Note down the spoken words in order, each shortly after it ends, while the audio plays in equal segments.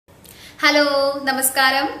Hello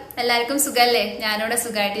നമസ്കാരം എല്ലാവർക്കും സുഖല്ലേ ഞാനിവിടെ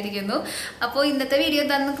സുഖമായിട്ടിരിക്കുന്നു അപ്പോൾ ഇന്നത്തെ വീഡിയോ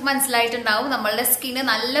എന്താണെന്ന് നിങ്ങൾക്ക് മനസ്സിലായിട്ടുണ്ടാവും നമ്മളുടെ സ്കിന്ന്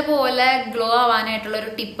നല്ലപോലെ ഗ്ലോ ആവാനായിട്ടുള്ള ഒരു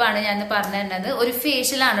ടിപ്പാണ് ഞാൻ പറഞ്ഞു തരുന്നത് ഒരു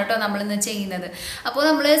ഫേഷ്യലാണ് കേട്ടോ നമ്മൾ ഇന്ന് ചെയ്യുന്നത് അപ്പോൾ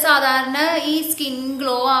നമ്മൾ സാധാരണ ഈ സ്കിൻ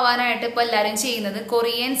ഗ്ലോ ആവാനായിട്ട് ഇപ്പോൾ എല്ലാവരും ചെയ്യുന്നത്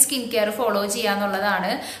കൊറിയൻ സ്കിൻ കെയർ ഫോളോ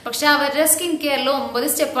ചെയ്യാന്നുള്ളതാണ് പക്ഷെ അവരുടെ സ്കിൻ കെയറിൽ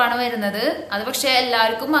 9 സ്റ്റെപ്പാണ് വരുന്നത് അത് പക്ഷെ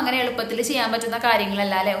എല്ലാവർക്കും അങ്ങനെ എളുപ്പത്തിൽ ചെയ്യാൻ പറ്റുന്ന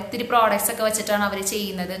കാര്യങ്ങളല്ല അല്ലെ ഒത്തിരി പ്രോഡക്ട്സ് ഒക്കെ വെച്ചിട്ടാണ് അവർ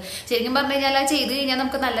ചെയ്യുന്നത് ശരിക്കും പറഞ്ഞു കഴിഞ്ഞാൽ അത് ചെയ്ത് കഴിഞ്ഞാൽ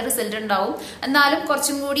നമുക്ക് നല്ല റിസൾട്ട് ഉണ്ടാവും എന്നാലും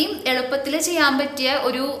കുറച്ചും കൂടി എളുപ്പത്തിൽ ചെയ്യാൻ പറ്റിയ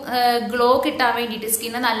ഒരു ഗ്ലോ കിട്ടാൻ വേണ്ടിയിട്ട്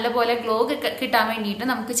സ്കിന്ന് നല്ലപോലെ ഗ്ലോ കിട്ടാൻ വേണ്ടിയിട്ട്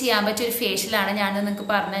നമുക്ക് ചെയ്യാൻ പറ്റിയ ഒരു ഫേഷ്യലാണ് ഞാൻ നിങ്ങൾക്ക്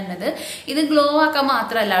പറഞ്ഞു തരുന്നത് ഇത് ഗ്ലോ ആക്കാൻ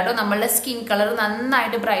മാത്രമല്ല കേട്ടോ നമ്മളുടെ സ്കിൻ കളർ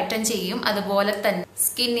നന്നായിട്ട് ബ്രൈറ്റൻ ചെയ്യും അതുപോലെ തന്നെ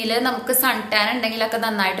സ്കിന്നിൽ നമുക്ക് സൺ ടാൻ ഉണ്ടെങ്കിലൊക്കെ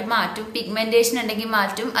നന്നായിട്ട് മാറ്റും പിഗ്മെന്റേഷൻ ഉണ്ടെങ്കിൽ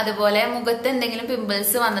മാറ്റും അതുപോലെ മുഖത്ത് എന്തെങ്കിലും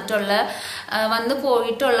പിമ്പിൾസ് വന്നു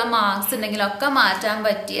പോയിട്ടുള്ള മാർക്സ് ഉണ്ടെങ്കിലൊക്കെ മാറ്റാൻ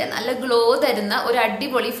പറ്റിയ നല്ല ഗ്ലോ തരുന്ന ഒരു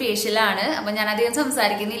അടിപൊളി ഫേഷ്യലാണ് അപ്പൊ ഞാൻ അധികം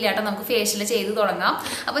സംസാരിക്കുന്നില്ല കേട്ടോ നമുക്ക് ഫേഷ്യൽ ചെയ്ത് തുടങ്ങാം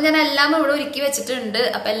അപ്പൊ ഞാൻ എല്ലാം ഇവിടെ ഒരുക്കി വെച്ചിട്ടുണ്ട്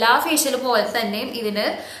അപ്പൊ എല്ലാ ഫേഷ്യൽ പോലെ തന്നെ ഇതിന്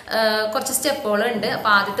കുറച്ച് സ്റ്റെപ്പുകൾ ഉണ്ട്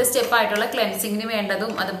അപ്പൊ ആദ്യത്തെ സ്റ്റെപ്പ് ആയിട്ടുള്ള ക്ലെൻസിങ്ങിന്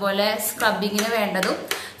വേണ്ടതും അതുപോലെ സ്ക്രബിങ്ങിന് വേണ്ടതും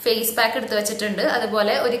ഫേസ് പാക്ക് എടുത്ത് വെച്ചിട്ടുണ്ട്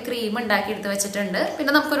അതുപോലെ ഒരു ക്രീം ഉണ്ടാക്കി എടുത്ത് വെച്ചിട്ടുണ്ട്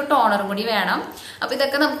പിന്നെ നമുക്കൊരു ടോണറും കൂടി വേണം അപ്പൊ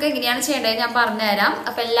ഇതൊക്കെ നമുക്ക് എങ്ങനെയാണ് ചെയ്യേണ്ടത് ഞാൻ പറഞ്ഞുതരാം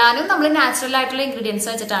അപ്പൊ എല്ലാവരും നമ്മൾ നാച്ചുറൽ ആയിട്ടുള്ള ഇൻഗ്രീഡിയൻസ്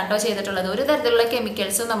വെച്ചിട്ടാണ് കേട്ടോ ചെയ്തിട്ടുള്ളത് ഒരു തരത്തിലുള്ള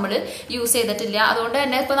കെമിക്കൽസും നമ്മൾ യൂസ് ചെയ്തിട്ടില്ല അതുകൊണ്ട്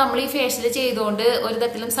തന്നെ ഇപ്പൊ നമ്മൾ ഈ ഫേഷ്യൽ ചെയ്തുകൊണ്ട് ഒരു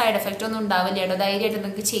തരത്തിലും സൈഡ് എഫക്റ്റ് ഒന്നും ഉണ്ടാവില്ല കേട്ടോ ധൈര്യമായിട്ട്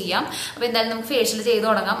നിങ്ങൾക്ക് ചെയ്യാം അപ്പൊ എന്തായാലും നമുക്ക് ഫേഷ്യൽ ചെയ്ത്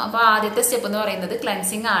തുടങ്ങാം അപ്പൊ ആദ്യത്തെ സ്റ്റെപ്പ് എന്ന് പറയുന്നത്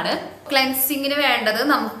ക്ലെൻസിങ് ആണ് ക്ലെൻസിങ്ങിന് വേണ്ടത്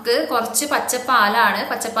നമുക്ക് കുറച്ച് പച്ചപ്പാലാണ്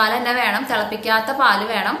പച്ചപ്പാൽ തന്നെ വേണം തിളപ്പിക്കാത്ത പാല്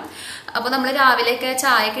വേണം അപ്പൊ നമ്മൾ രാവിലെയൊക്കെ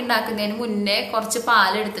ചായക്ക് ഉണ്ടാക്കുന്നതിന് മുന്നേ കുറച്ച്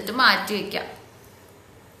പാലെടുത്തിട്ട് മാറ്റി വെക്കാം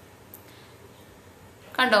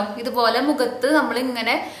കണ്ടോ ഇതുപോലെ മുഖത്ത് നമ്മൾ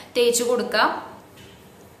ഇങ്ങനെ തേച്ചു കൊടുക്കാം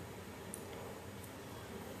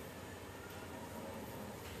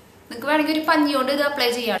നിങ്ങൾക്ക് വേണമെങ്കിൽ ഒരു പഞ്ഞി കൊണ്ട് ഇത് അപ്ലൈ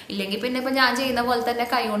ചെയ്യാം ഇല്ലെങ്കിൽ പിന്നെ ഇപ്പൊ ഞാൻ ചെയ്യുന്ന പോലെ തന്നെ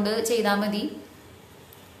കൈ കൊണ്ട് ചെയ്താൽ മതി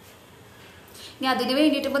ഇനി അതിന്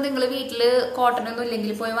വേണ്ടിയിട്ട് ഇപ്പൊ നിങ്ങൾ വീട്ടില് കോട്ടൺ ഒന്നും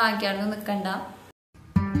ഇല്ലെങ്കിൽ പോയി വാങ്ങിക്കാനൊന്നും നിൽക്കണ്ട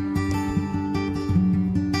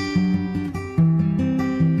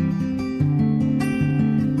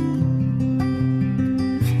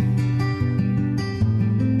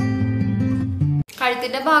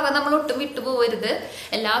കഴുത്തിന്റെ ഭാഗം നമ്മൾ ഒട്ടും വിട്ടുപോകരുത്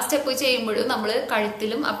എല്ലാ സ്റ്റെപ്പ് ചെയ്യുമ്പോഴും നമ്മൾ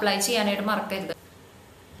കഴുത്തിലും അപ്ലൈ ചെയ്യാനായിട്ട് മറക്കരുത്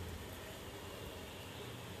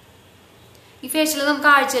ഈ ഫേഷ്യൽ നമുക്ക്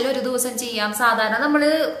ആഴ്ചയിൽ ഒരു ദിവസം ചെയ്യാം സാധാരണ നമ്മൾ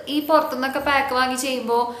ഈ പുറത്തുനിന്നൊക്കെ പാക്ക് വാങ്ങി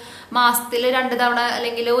ചെയ്യുമ്പോൾ മാസത്തിൽ 2 തവണ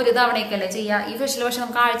അല്ലെങ്കിൽ ഒരു തവണയൊക്കെയല്ലേ ചെയ്യാം ഈ ഫേഷ്യൽ പക്ഷെ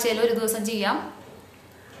നമുക്ക് ആഴ്ചയിൽ ഒരു ദിവസം ചെയ്യാം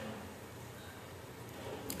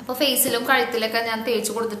അപ്പൊ ഫേസിലും കഴുത്തിലൊക്കെ ഞാൻ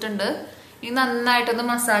തേച്ച് കൊടുത്തിട്ടുണ്ട് ഇനി നന്നായിട്ടൊന്ന്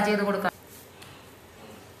മസാജ് ചെയ്ത് കൊടുക്കാം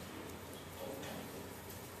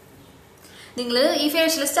നിങ്ങൾ ഈ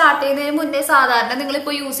ഫേഷ്യൽ സ്റ്റാർട്ട് ചെയ്യുന്നതിന് മുന്നേ സാധാരണ നിങ്ങൾ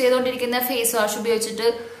ഇപ്പോൾ യൂസ് ചെയ്തുകൊണ്ടിരിക്കുന്ന ഫേസ് വാഷ് ഉപയോഗിച്ചിട്ട്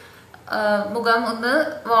മുഖം ഒന്ന്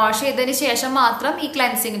വാഷ് ചെയ്തതിന് ശേഷം മാത്രം ഈ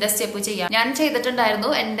ക്ലെൻസിങ്ങിന്റെ സ്റ്റെപ്പ് ചെയ്യാം ഞാൻ ചെയ്തിട്ടുണ്ടായിരുന്നു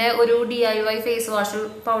എൻ്റെ ഒരു DIY ഫേസ് വാഷ്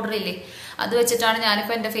പൗഡർ ഇല്ലേ അത് വെച്ചിട്ടാണ്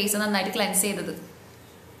ഞാനിപ്പോൾ എൻ്റെ ഫേസ് നന്നായിട്ട് ക്ലെൻസ് ചെയ്തത്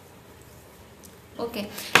ഓക്കെ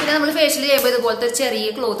പിന്നെ നമ്മൾ ഫേഷ്യൽ ചെയ്യുമ്പോൾ ഇതുപോലത്തെ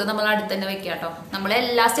ചെറിയ ക്ലോത്ത് നമ്മൾ അടുത്ത് തന്നെ വെക്കാം കേട്ടോ നമ്മൾ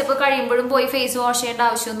എല്ലാ സ്റ്റെപ്പ് കഴിയുമ്പോഴും പോയി ഫേസ് വാഷ് ചെയ്യേണ്ട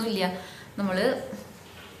ആവശ്യമൊന്നുമില്ല നമ്മൾ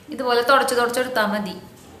ഇതുപോലെ തുടച്ചെടുത്താൽ മതി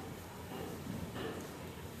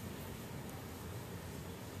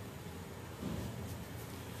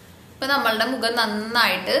ഇപ്പൊ നമ്മളുടെ മുഖം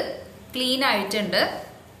നന്നായിട്ട് ക്ലീൻ ആയിട്ടുണ്ട്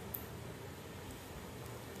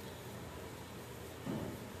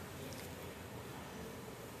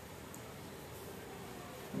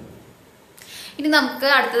ഇനി നമുക്ക്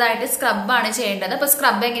അടുത്തതായിട്ട് സ്ക്രബാണ് ചെയ്യേണ്ടത് അപ്പൊ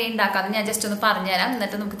സ്ക്രബ് എങ്ങനെ ഉണ്ടാക്കാന്ന് ഞാൻ ജസ്റ്റ് ഒന്ന് പറഞ്ഞുതരാം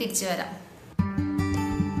എന്നിട്ട് നമുക്ക് തിരിച്ചു വരാം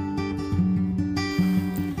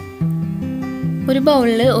ഒരു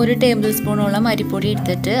ബൗളിൽ 1 ടേബിൾ സ്പൂണോളം അരിപ്പൊടി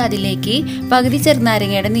എടുത്തിട്ട് അതിലേക്ക് പകുതി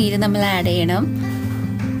ചെറുനാരങ്ങയുടെ നീര് നമ്മൾ ആഡ് ചെയ്യണം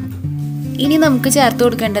ഇനി നമുക്ക് ചേർത്ത്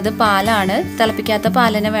കൊടുക്കേണ്ടത് പാലാണ് തിളപ്പിക്കാത്ത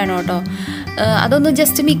പാൽ തന്നെ വേണം കേട്ടോ അതൊന്ന്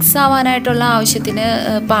ജസ്റ്റ് മിക്സ് ആവാനായിട്ടുള്ള ആവശ്യത്തിന്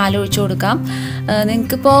പാൽ ഒഴിച്ചു കൊടുക്കാം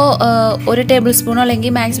നിങ്ങൾക്കിപ്പോൾ 1 ടേബിൾ സ്പൂണോ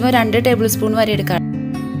അല്ലെങ്കിൽ മാക്സിമം 2 ടേബിൾ സ്പൂൺ വരെ എടുക്കാം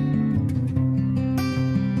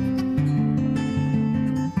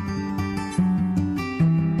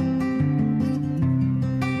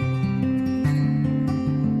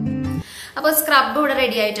അപ്പൊ സ്ക്രബ് ഇവിടെ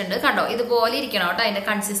റെഡി ആയിട്ടുണ്ട് കണ്ടോ ഇതുപോലെ ഇരിക്കണം കേട്ടോ അതിന്റെ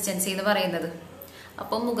കൺസിസ്റ്റൻസി എന്ന് പറയുന്നത്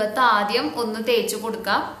അപ്പൊ മുഖത്ത് ആദ്യം ഒന്ന് തേച്ചു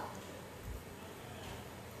കൊടുക്കാം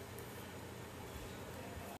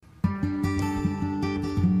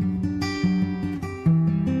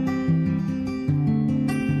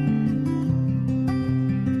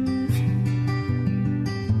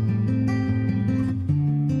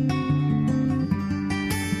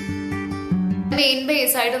മെയിൻ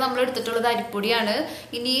ബേസ് ആയിട്ട് നമ്മൾ എടുത്തിട്ടുള്ളത് അരിപ്പൊടിയാണ്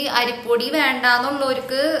ഇനി അരിപ്പൊടി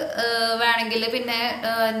വേണ്ടാന്നുള്ളവർക്ക് വേണമെങ്കിൽ പിന്നെ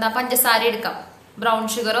എന്താ പഞ്ചസാര എടുക്കാം ബ്രൗൺ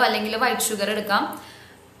ഷുഗറോ അല്ലെങ്കിൽ വൈറ്റ് ഷുഗർ എടുക്കാം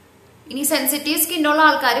ഇനി സെൻസിറ്റീവ് സ്കിന്നുള്ള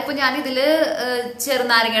ആൾക്കാർ ഇപ്പൊ ഞാൻ ഇതില്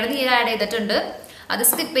ചെറുനാരങ്ങയുടെ നീര് ആഡ് ചെയ്തിട്ടുണ്ട്. അത്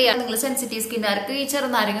സ്കിപ്പ് ചെയ്യാം. നിങ്ങൾ സെൻസിറ്റീവ് സ്കിന്നുകാർക്ക് ഈ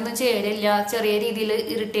ചെറുനാരങ്ങ ഒന്നും ചേരില്ല. ചെറിയ രീതിയിൽ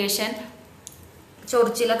ഇറിറ്റേഷൻ,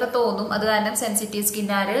 ചൊറിച്ചിലൊക്കെ തോന്നും. അത് കാരണം സെൻസിറ്റീവ്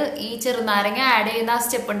സ്കിന്നുകാര് ഈ ചെറുനാരങ്ങ ആഡ് ചെയ്യുന്ന ആ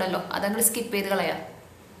സ്റ്റെപ്പ് ഉണ്ടല്ലോ, അതങ്ങ് സ്കിപ്പ് ചെയ്ത് കളയാം.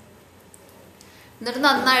 എന്നിട്ട്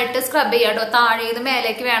നന്നായിട്ട് സ്ക്രബ് ചെയ്യാം കേട്ടോ. താഴേന്ന്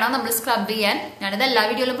മേലേക്ക് വേണം നമ്മൾ സ്ക്രബ് ചെയ്യാൻ. ഞാനിത് എല്ലാ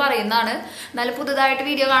വീഡിയോയിലും പറയുന്നതാണ്. എന്നാലും പുതുതായിട്ട്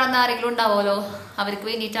വീഡിയോ കാണുന്ന ആരെങ്കിലും ഉണ്ടാവുമല്ലോ, അവർക്ക്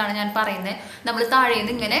വേണ്ടിയിട്ടാണ് ഞാൻ പറയുന്നത്. നമ്മൾ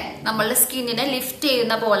താഴേന്ന് ഇങ്ങനെ നമ്മളുടെ സ്കിന്നിനെ ലിഫ്റ്റ്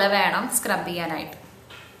ചെയ്യുന്ന പോലെ വേണം സ്ക്രബ് ചെയ്യാനായിട്ട്.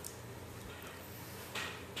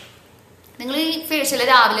 നിങ്ങൾ ഈ ഫേഷ്യൽ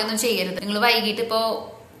രാവിലെ ഒന്നും ചെയ്യരുത്. നിങ്ങൾ വൈകിട്ട് ഇപ്പോൾ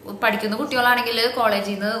പഠിക്കുന്ന കുട്ടികളാണെങ്കിൽ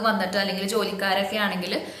കോളേജിൽ നിന്ന് വന്നിട്ട്, അല്ലെങ്കിൽ ജോലിക്കാരൊക്കെ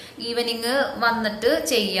ആണെങ്കിൽ ഈവനിങ് വന്നിട്ട്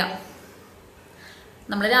ചെയ്യാം.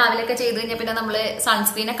 നമ്മൾ രാവിലെയൊക്കെ ചെയ്ത് കഴിഞ്ഞാൽ പിന്നെ നമ്മൾ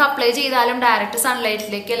സൺസ്ക്രീനൊക്കെ അപ്ലൈ ചെയ്താലും ഡയറക്റ്റ്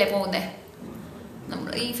സൺലൈറ്റിലേക്കല്ലേ പോകുന്നത്. നമ്മൾ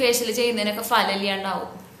ഈ ഫേഷ്യൽ ചെയ്യുന്നതിനൊക്കെ ഫലമില്ലാണ്ടാവും.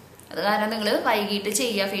 അത് കാരണം നിങ്ങൾ വൈകിട്ട്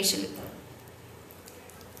ചെയ്യുക ഫേഷ്യൽ.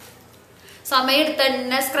 സമയം എടുത്ത്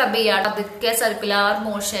തന്നെ സ്ക്രബ് ചെയ്യാം. അതൊക്കെ സർക്കുലർ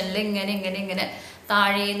മോഷനിൽ ഇങ്ങനെ ഇങ്ങനെ ഇങ്ങനെ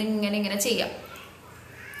താഴേന്ന് ഇങ്ങനെ ഇങ്ങനെ ചെയ്യാം.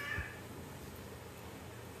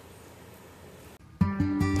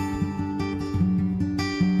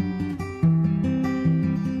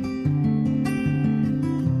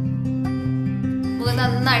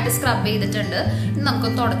 നന്നായിട്ട് സ്ക്രബ് ചെയ്തിട്ടുണ്ട്. ഇനി നമുക്ക്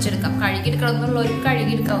തുടച്ചെടുക്കാം. കഴുകിയെടുക്കണം എന്നുള്ളവർക്ക്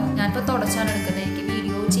കഴുകിയെടുക്കാം. ഞാനിപ്പോൾ തുടച്ചാണ് എടുക്കുന്നത്. എനിക്ക്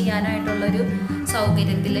വീഡിയോ ചെയ്യാനായിട്ടുള്ളൊരു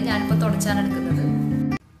സൗകര്യത്തിൽ ഞാനിപ്പോൾ തുടച്ചാണ് എടുക്കുന്നത്.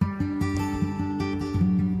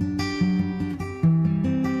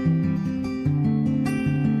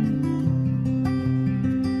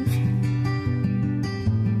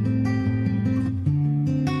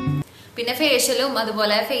 പിന്നെ ഫേഷ്യലും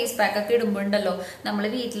അതുപോലെ ഫേസ് പാക്ക് ഒക്കെ ഇടുമ്പോണ്ടല്ലോ, നമ്മൾ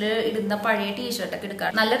വീട്ടിൽ ഇടുന്ന പഴയ ടീഷർട്ടൊക്കെ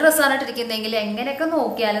എടുക്കാം. നല്ല ഡ്രസ്സാണ് ഇട്ടിരിക്കുന്നതെങ്കിൽ എങ്ങനെയൊക്കെ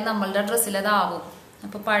നോക്കിയാലും നമ്മളുടെ ഡ്രസ്സിൽ അതാവും.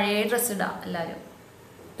 അപ്പൊ പഴയ ഡ്രസ്സ് ഇടാം എല്ലാവരും.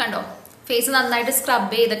 കണ്ടോ, ഫേസ് നന്നായിട്ട്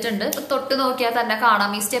സ്ക്രബ് ചെയ്തിട്ടുണ്ട്. തൊട്ട് നോക്കിയാൽ തന്നെ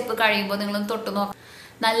കാണാം. ഈ സ്റ്റെപ്പ് കഴിയുമ്പോൾ നിങ്ങളും തൊട്ട് നോക്കാം.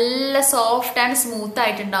 നല്ല സോഫ്റ്റ് ആൻഡ് സ്മൂത്ത്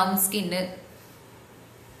ആയിട്ടുണ്ടാവും സ്കിന്ന്.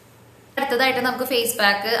 അടുത്തതായിട്ട് നമുക്ക് ഫേസ്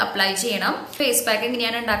പാക്ക് അപ്ലൈ ചെയ്യണം. ഫേസ് പാക്ക്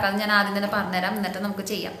എങ്ങനെയാണ് ഉണ്ടാക്കാന്ന് ഞാൻ ആദ്യം തന്നെ പറഞ്ഞുതരാം, എന്നിട്ട് നമുക്ക്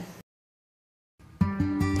ചെയ്യാം.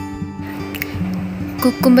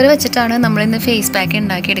 കുക്കുംബർ വെച്ചിട്ടാണ് നമ്മളിന്ന് ഫേസ് പാക്ക്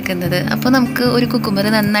ഉണ്ടാക്കിയെടുക്കുന്നത്. അപ്പോൾ നമുക്ക് ഒരു കുക്കുംബർ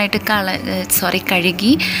നന്നായിട്ട്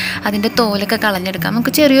കഴുകി അതിൻ്റെ തോലൊക്കെ കളഞ്ഞെടുക്കാം.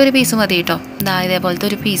 നമുക്ക് ചെറിയൊരു പീസ് മതി കേട്ടോ. ഇതേപോലത്തെ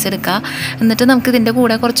ഒരു പീസ് എടുക്കുക. എന്നിട്ട് നമുക്ക് ഇതിൻ്റെ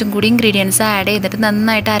കൂടെ കുറച്ചും കൂടി ഇൻഗ്രീഡിയൻസ് ആഡ് ചെയ്തിട്ട്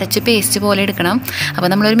നന്നായിട്ട് അരച്ച് പേസ്റ്റ് പോലെ എടുക്കണം. അപ്പോൾ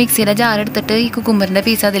നമ്മളൊരു മിക്സിയുടെ ജാർ എടുത്തിട്ട് ഈ കുക്കുംബറിൻ്റെ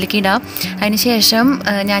പീസ് അതിലേക്ക് ഇടാം. അതിന് ശേഷം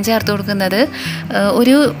ഞാൻ ചേർത്ത് കൊടുക്കുന്നത്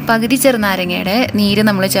ഒരു പകുതി ചെറുനാരങ്ങയുടെ നീര്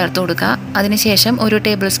നമ്മൾ ചേർത്ത് കൊടുക്കുക. അതിനുശേഷം ഒരു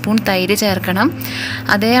ടേബിൾ സ്പൂൺ തൈര് ചേർക്കണം.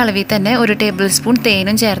 അതേ അളവിൽ തന്നെ ഒരു ടേബിൾ സ്പൂൺ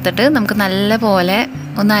തേനും ചേർത്തിട്ട് നമുക്ക് നല്ല പോലെ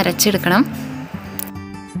ഒന്ന് അരച്ചെടുക്കണം.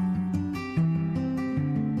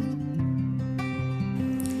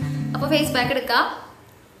 അപ്പോൾ ഫേസ് പാക്ക് എടുക്കാം.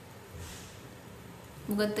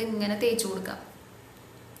 മുഖത്ത് ഇങ്ങനെ തേച്ചു കൊടുക്കാം.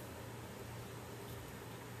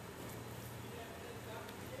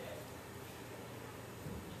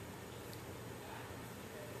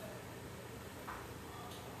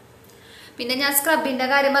 പിന്നെ ഞാൻ സ്ക്രബിന്റെ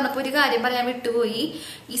കാര്യം പറഞ്ഞപ്പോൾ ഒരു കാര്യം പറയാൻ വിട്ടുപോയി.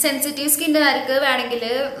 ഈ സെൻസിറ്റീവ് സ്കിന്നുകാർക്ക് വേണമെങ്കിൽ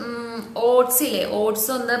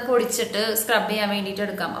ഓട്സ് ഒന്ന് പൊടിച്ചിട്ട് സ്ക്രബ് ചെയ്യാൻ വേണ്ടിയിട്ട്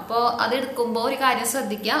എടുക്കാം. അപ്പോൾ അത് എടുക്കുമ്പോൾ ഒരു കാര്യം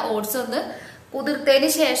ശ്രദ്ധിക്കുക, ഓട്സ് ഒന്ന് കുതിർത്തതിന്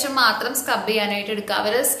ശേഷം മാത്രം സ്ക്രബ് ചെയ്യാനായിട്ട് എടുക്കുക.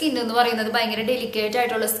 അവരുടെ സ്കിൻ എന്ന് പറയുന്നത് ഭയങ്കര ഡെലിക്കേറ്റ്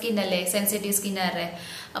ആയിട്ടുള്ള സ്കിന്നല്ലേ സെൻസിറ്റീവ് സ്കിന്നുകാരുടെ.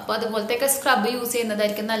 അപ്പോൾ അതുപോലത്തെയൊക്കെ സ്ക്രബ് യൂസ്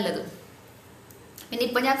ചെയ്യുന്നതായിരിക്കും നല്ലത്. പിന്നെ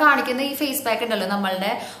ഇപ്പൊ ഞാൻ കാണിക്കുന്ന ഈ ഫേസ് പാക്ക് ഉണ്ടല്ലോ,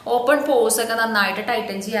 നമ്മളുടെ ഓപ്പൺ പോർസ് ഒക്കെ നന്നായിട്ട്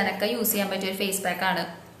ടൈറ്റൻ ചെയ്യാനൊക്കെ യൂസ് ചെയ്യാൻ പറ്റിയ ഒരു ഫേസ് പാക്ക് ആണ്.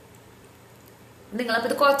 നിങ്ങളപ്പോൾ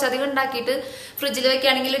ഇത് കുറച്ചധികം ഉണ്ടാക്കിയിട്ട് ഫ്രിഡ്ജിൽ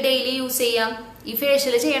വെക്കുകയാണെങ്കിൽ ഡെയിലി യൂസ് ചെയ്യാം. ഈ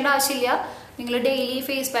ഫേഷ്യൽ ചെയ്യേണ്ട ആവശ്യമില്ല. നിങ്ങൾ ഡെയിലി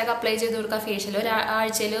ഫേസ് പാക്ക് അപ്ലൈ ചെയ്ത് കൊടുക്കുക. ഫേഷ്യൽ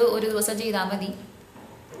ആഴ്ചയിൽ ഒരു ദിവസം ചെയ്താൽ മതി.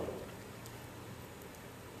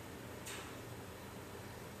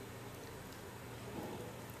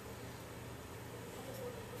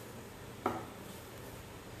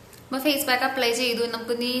 അപ്പോൾ ഫേസ് പാക്ക് അപ്ലൈ ചെയ്തു.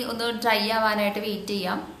 നമുക്ക് ഇനി ഒന്ന് ഡ്രൈ ആവാനായിട്ട് വെയിറ്റ്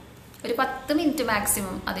ചെയ്യാം. ഒരു 10 മിനിറ്റ്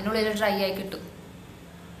മാക്സിമം അതിനുള്ളിൽ ഡ്രൈ ആയി കിട്ടും.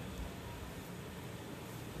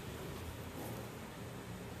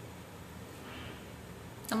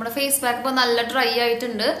 നമ്മുടെ ഫേസ് പാക്ക് ഇപ്പോൾ നല്ല ഡ്രൈ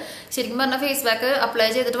ആയിട്ടുണ്ട്. ശരിക്കും പറഞ്ഞാൽ ഫേസ് പാക്ക് അപ്ലൈ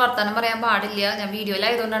ചെയ്തിട്ട് വർത്താനം പറയാൻ പാടില്ല. ഞാൻ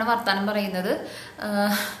വീഡിയോയിലായതുകൊണ്ടാണ് വർത്താനം പറയുന്നത്.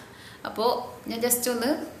 അപ്പോൾ ഞാൻ ജസ്റ്റ് ഒന്ന്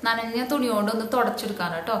നനഞ്ഞ തുണി കൊണ്ട് ഒന്ന്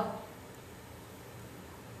തുടച്ചെടുക്കാണ് കേട്ടോ.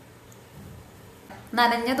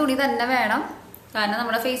 നനഞ്ഞ തുണി തന്നെ വേണം, കാരണം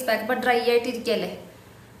നമ്മുടെ ഫേസ് പാക്ക് ഇപ്പോൾ ഡ്രൈ ആയിട്ടിരിക്കുകയല്ലേ.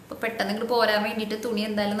 അപ്പോൾ പെട്ടെന്ന് ഇങ്ങോട്ട് പോരാൻ വേണ്ടിയിട്ട് തുണി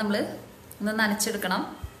എന്തായാലും നമ്മൾ ഒന്ന് നനച്ചെടുക്കണം.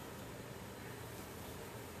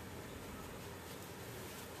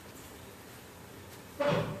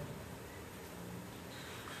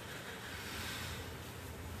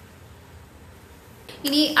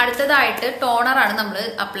 ഇനി അടുത്തതായിട്ട് ടോണറാണ് നമ്മൾ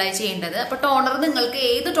അപ്ലൈ ചെയ്യേണ്ടത്. അപ്പോൾ ടോണർ നിങ്ങൾക്ക്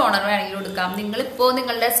ഏത് ടോണർ വേണമെങ്കിലും എടുക്കാം. നിങ്ങളിപ്പോൾ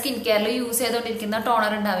നിങ്ങളുടെ സ്കിൻ കെയറിൽ യൂസ് ചെയ്തുകൊണ്ടിരിക്കുന്ന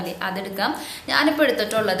ടോണർ ഉണ്ടാവില്ലേ, അതെടുക്കാം. ഞാനിപ്പോൾ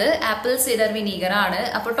എടുത്തിട്ടുള്ളത് ആപ്പിൾ സിഡർ വിനീഗർ ആണ്.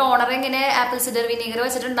 അപ്പോൾ ടോണർ എങ്ങനെ ആപ്പിൾ സിഡർ വിനീഗർ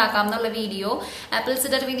വെച്ചിട്ട് ഉണ്ടാക്കാം എന്നുള്ള video, apple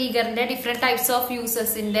cider വിനീഗറിന്റെ different types of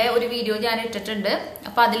യൂസസിന്റെ ഒരു വീഡിയോ ഞാൻ ഇട്ടിട്ടുണ്ട്.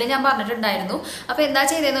 അപ്പോൾ അതിൽ ഞാൻ പറഞ്ഞിട്ടുണ്ടായിരുന്നു. അപ്പോൾ എന്താ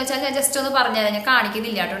ചെയ്തതെന്ന് വെച്ചാൽ ഞാൻ ജസ്റ്റ് ഒന്ന് പറഞ്ഞുതരാം, ഞാൻ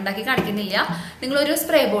കാണിക്കുന്നില്ല കേട്ടോ, ഉണ്ടാക്കി കാണിക്കുന്നില്ല. നിങ്ങളൊരു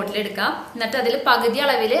സ്പ്രേ ബോട്ടിൽ എടുക്കാം, എന്നിട്ട് അതിൽ പകുതി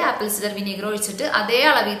അളവിൽ ആപ്പിൾ സിഡർ വിനീഗർ ഒഴിച്ചിട്ട് അതേ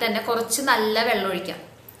അളവിൽ തന്നെ കുറച്ച് നല്ല വെള്ളം ഒഴിക്കാം.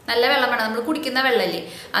 നല്ല വെള്ളം വേണം, നമ്മൾ കുടിക്കുന്ന വെള്ളമല്ലേ,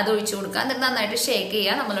 അത് ഒഴിച്ചു കൊടുക്കുക. എന്നിട്ട് നന്നായിട്ട് ഷേക്ക്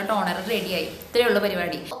ചെയ്യുക. നമ്മൾ ടോണർ റെഡിയായി. ഇത്രയുള്ള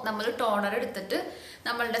പരിപാടി. നമ്മൾ ടോണർ എടുത്തിട്ട്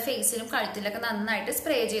നമ്മളുടെ ഫേസിലും കഴുത്തിലൊക്കെ നന്നായിട്ട്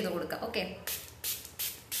സ്പ്രേ ചെയ്ത് കൊടുക്കാം. ഓക്കെ,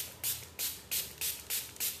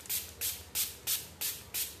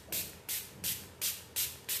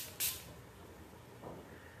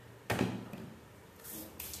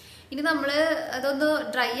 ഇനി നമ്മൾ അതൊന്ന്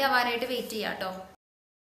ഡ്രൈ ആവാനായിട്ട് വെയിറ്റ് ചെയ്യാം കേട്ടോ.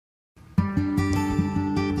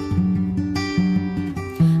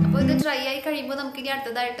 അപ്പോൾ ഇത് ഡ്രൈ ആയി കഴിയുമ്പോൾ നമുക്ക് ഇനി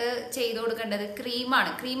അടുത്തതായിട്ട് ചെയ്ത് കൊടുക്കേണ്ടത് ക്രീമാണ്.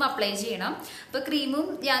 ക്രീം അപ്ലൈ ചെയ്യണം. അപ്പോൾ ക്രീമും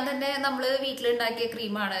ഞാൻ തന്നെ നമ്മൾ വീട്ടിലുണ്ടാക്കിയ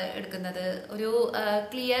ക്രീമാണ് എടുക്കുന്നത്. ഒരു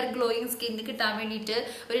ക്ലിയർ ഗ്ലോയിങ് സ്കിന്ന് കിട്ടാൻ വേണ്ടിയിട്ട്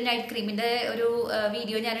ഒരു നൈറ്റ് ക്രീമിന്റെ ഒരു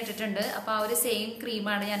വീഡിയോ ഞാൻ ഇട്ടിട്ടുണ്ട്. അപ്പോൾ ആ ഒരു സെയിം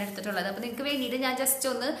ക്രീമാണ് ഞാൻ എടുത്തിട്ടുള്ളത്. അപ്പോൾ നിങ്ങൾക്ക് വേണ്ടിയിട്ട് ഞാൻ ജസ്റ്റ്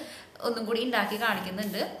ഒന്നും കൂടി ഉണ്ടാക്കി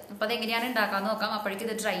കാണിക്കുന്നുണ്ട്. അപ്പോൾ അതെങ്ങനെയാണ് ഉണ്ടാക്കാൻ നോക്കാം. അപ്പോഴേക്കും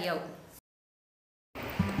ഇത് ഡ്രൈ ആവും.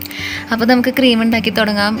 അപ്പോൾ നമുക്ക് ക്രീം ഉണ്ടാക്കി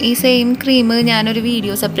തുടങ്ങാം. ഈ സെയിം ക്രീം ഞാനൊരു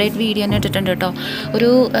സെപ്പറേറ്റ് വീഡിയോ തന്നെ ഇട്ടിട്ടുണ്ട് കേട്ടോ. ഒരു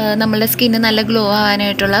നമ്മളുടെ സ്കിന്ന് നല്ല ഗ്ലോ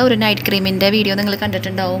ആവാനായിട്ടുള്ള ഒരു നൈറ്റ് ക്രീമിൻ്റെ വീഡിയോ നിങ്ങൾ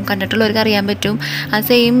കണ്ടിട്ടുണ്ടാവും. കണ്ടിട്ടുള്ളവർക്ക് അറിയാൻ പറ്റും. ആ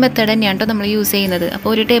സെയിം മെത്തേഡ് തന്നെയാണ് കേട്ടോ നമ്മൾ യൂസ് ചെയ്യുന്നത്. അപ്പോൾ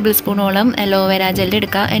ഒരു ടേബിൾ സ്പൂണോളം അലോവേര ജെൽ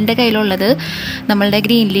എടുക്കുക. എൻ്റെ കയ്യിലുള്ളത് നമ്മളുടെ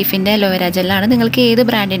ഗ്രീൻ ലീഫിൻ്റെ അലോവേര ജെല്ലാണ്. നിങ്ങൾക്ക് ഏത്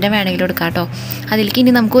ബ്രാൻഡിൻ്റെ വേണമെങ്കിലും എടുക്കാം കേട്ടോ. അതിലേക്ക്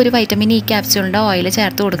ഇനി നമുക്ക് ഒരു വൈറ്റമിൻ ഇ ക്യാപ്സ്യൂളിൻ്റെ ഓയിൽ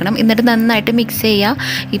ചേർത്ത് കൊടുക്കണം. എന്നിട്ട് നന്നായിട്ട് മിക്സ്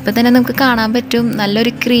ചെയ്യുക. ഇപ്പോൾ തന്നെ നമുക്ക് കാണാൻ പറ്റും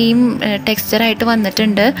നല്ലൊരു ക്രീം ടെക്സ്ചറായിട്ട്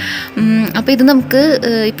വന്നിട്ടുണ്ട്. അപ്പോൾ ഇത് നമുക്ക്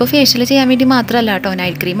ഇപ്പോൾ ഫേഷ്യൽ ചെയ്യാൻ വേണ്ടി മാത്രമല്ല കേട്ടോ,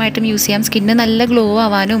 നൈറ്റ് ക്രീമായിട്ടും യൂസ് ചെയ്യാം. സ്കിന്ന് നല്ല ഗ്ലോ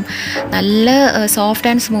ആവാനും നല്ല സോഫ്റ്റ്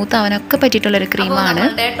ആൻഡ് സ്മൂത്ത് ആവാനൊക്കെ പറ്റിയിട്ടുള്ളൊരു ക്രീമാണ്.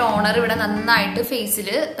 ടോണർ ഇവിടെ നന്നായിട്ട് ഫേസിൽ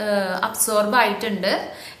അബ്സോർബ് ആയിട്ടുണ്ട്.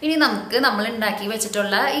 ഇനി നമുക്ക് നമ്മൾ ഉണ്ടാക്കി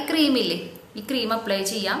വെച്ചിട്ടുള്ള ഈ ക്രീമില്ലേ, ഈ ക്രീം അപ്ലൈ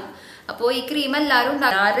ചെയ്യാം. അപ്പോൾ ഈ ക്രീം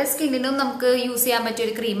എല്ലാവരുടെ സ്കിന്നിനും നമുക്ക് യൂസ് ചെയ്യാൻ പറ്റിയ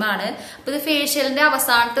ഒരു ക്രീമാണ്. അപ്പോൾ ഇത് ഫേഷ്യലിന്റെ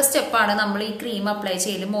അവസാനത്തെ സ്റ്റെപ്പാണ് നമ്മൾ ഈ ക്രീം അപ്ലൈ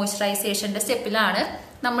ചെയ്യൽ. മോയ്സ്ചറൈസേഷന്റെ സ്റ്റെപ്പിലാണ്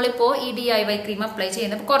നമ്മളിപ്പോ ഈ DIY ക്രീം അപ്ലൈ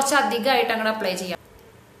ചെയ്യുന്നത്. അപ്പോൾ കുറച്ച് അധികമായിട്ട് അങ്ങോട്ട് അപ്ലൈ ചെയ്യാം.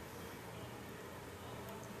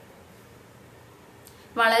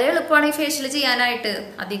 വളരെ എളുപ്പമാണ് ഈ ഫേഷ്യൽ ചെയ്യാനായിട്ട്.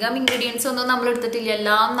 അധികം ഇൻഗ്രീഡിയൻസ് ഒന്നും നമ്മൾ എടുത്തിട്ടില്ല.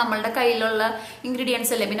 എല്ലാം നമ്മളുടെ കയ്യിലുള്ള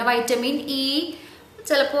ഇൻഗ്രീഡിയൻസ് അല്ലേ. പിന്നെ വൈറ്റമിൻ ഇ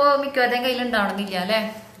ചിലപ്പോൾ മിക്കവാറും കയ്യിലുണ്ടാവണമെന്നില്ല അല്ലേ.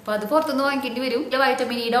 അപ്പോൾ അത് പുറത്തുനിന്ന് വാങ്ങിക്കേണ്ടി വരും.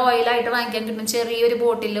 വൈറ്റമിൻ ഇയുടെ ഓയിലായിട്ട് വാങ്ങിക്കാൻ കിട്ടും, ചെറിയൊരു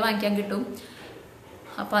ബോട്ടിൽ വാങ്ങിക്കാൻ കിട്ടും.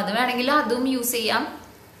 അപ്പോൾ അത് വേണമെങ്കിൽ അതും യൂസ് ചെയ്യാം.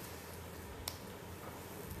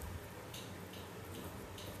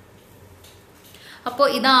 അപ്പോൾ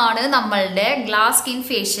ഇതാണ് നമ്മളുടെ ഗ്ലാസ് സ്കിൻ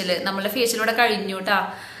ഫേഷ്യൽ. നമ്മളുടെ ഫേഷ്യലൂടെ കഴിഞ്ഞു കേട്ടോ.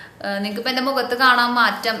 നിങ്ങൾക്ക് ഇപ്പം എൻ്റെ മുഖത്ത് കാണാൻ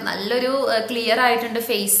മാറ്റം. നല്ലൊരു ക്ലിയർ ആയിട്ടുണ്ട്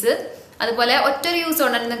ഫേസ്. അതുപോലെ ഒറ്റൊരു യൂസ്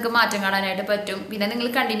കൊണ്ട് തന്നെ നിങ്ങൾക്ക് മാറ്റം കാണാനായിട്ട് പറ്റും. പിന്നെ നിങ്ങൾ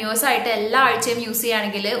കണ്ടിന്യൂസ് ആയിട്ട് എല്ലാ ആഴ്ചയും യൂസ്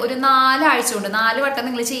ചെയ്യുകയാണെങ്കിൽ ഒരു 4 ആഴ്ച കൊണ്ട്, 4 വട്ടം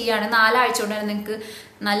നിങ്ങൾ ചെയ്യുകയാണെങ്കിൽ 4 ആഴ്ച കൊണ്ട് തന്നെ നിങ്ങൾക്ക്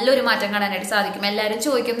നല്ലൊരു മാറ്റം കാണാനായിട്ട് സാധിക്കും. എല്ലാവരും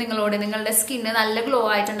ചോദിക്കും നിങ്ങളോട്, നിങ്ങളുടെ സ്കിന്ന് നല്ല ഗ്ലോ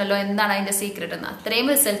ആയിട്ടുണ്ടല്ലോ, എന്താണ് അതിന്റെ സീക്രട്ട് എന്ന്. അത്രയും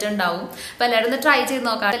റിസൾട്ട് ഉണ്ടാവും. അപ്പൊ എല്ലാവരും ഒന്ന് ട്രൈ ചെയ്ത്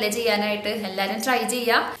നോക്കാം അല്ലേ ചെയ്യാനായിട്ട്. എല്ലാവരും ട്രൈ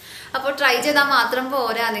ചെയ്യാം. അപ്പോൾ ട്രൈ ചെയ്താൽ മാത്രം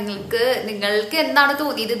പോരാ, നിങ്ങൾക്ക് എന്താണ്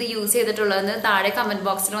തോന്നിയത് ഇത് യൂസ് ചെയ്തിട്ടുള്ളതെന്ന് താഴെ കമന്റ്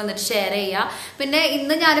ബോക്സിൽ വന്നിട്ട് ഷെയർ ചെയ്യുക. പിന്നെ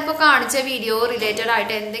ഇന്ന് ഞാനിപ്പോൾ കാണിച്ച വീഡിയോ റിലേറ്റഡ്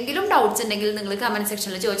ആയിട്ട് എന്തെങ്കിലും ഡൗട്ട്സ് ഉണ്ടെങ്കിൽ നിങ്ങൾ കമന്റ്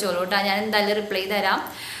സെക്ഷനിൽ ചോദിച്ചോളൂ കേട്ടോ. ഞാൻ എന്തായാലും റിപ്ലൈ തരാം.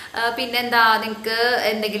 പിന്നെന്താ, നിങ്ങൾക്ക്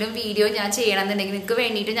എന്തെങ്കിലും വീഡിയോ ഞാൻ ചെയ്യണമെന്നുണ്ടെങ്കിൽ, നിങ്ങൾക്ക്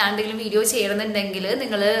വേണ്ടിയിട്ട് ഞാൻ എന്തെങ്കിലും വീഡിയോ ചെയ്യണമെന്നുണ്ടെങ്കിൽ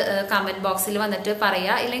നിങ്ങൾ കമന്റ് ബോക്സിൽ വന്നിട്ട്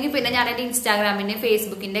പറയുക. ഇല്ലെങ്കിൽ പിന്നെ ഞാൻ എൻ്റെ ഇൻസ്റ്റാഗ്രാമിൻ്റെ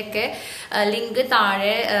ഫേസ്ബുക്കിൻ്റെ ഒക്കെ ലിങ്ക്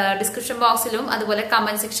താഴെ ഡിസ്ക്രിപ്ഷൻ ബോക്സിലും അതുപോലെ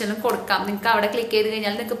കമന്റ് സെക്ഷനിലും കൊടുക്കാം. നിങ്ങൾക്ക് അവിടെ ക്ലിക്ക് ചെയ്ത്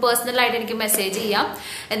കഴിഞ്ഞാൽ നിങ്ങൾക്ക് പേഴ്സണലായിട്ട് എനിക്ക് മെസ്സേജ് ചെയ്യാം,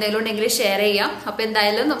 എന്തെങ്കിലും ഉണ്ടെങ്കിൽ ഷെയർ ചെയ്യാം. അപ്പോൾ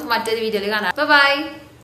എന്തായാലും നമുക്ക് മറ്റൊരു വീഡിയോയിൽ കാണാം. ബൈ.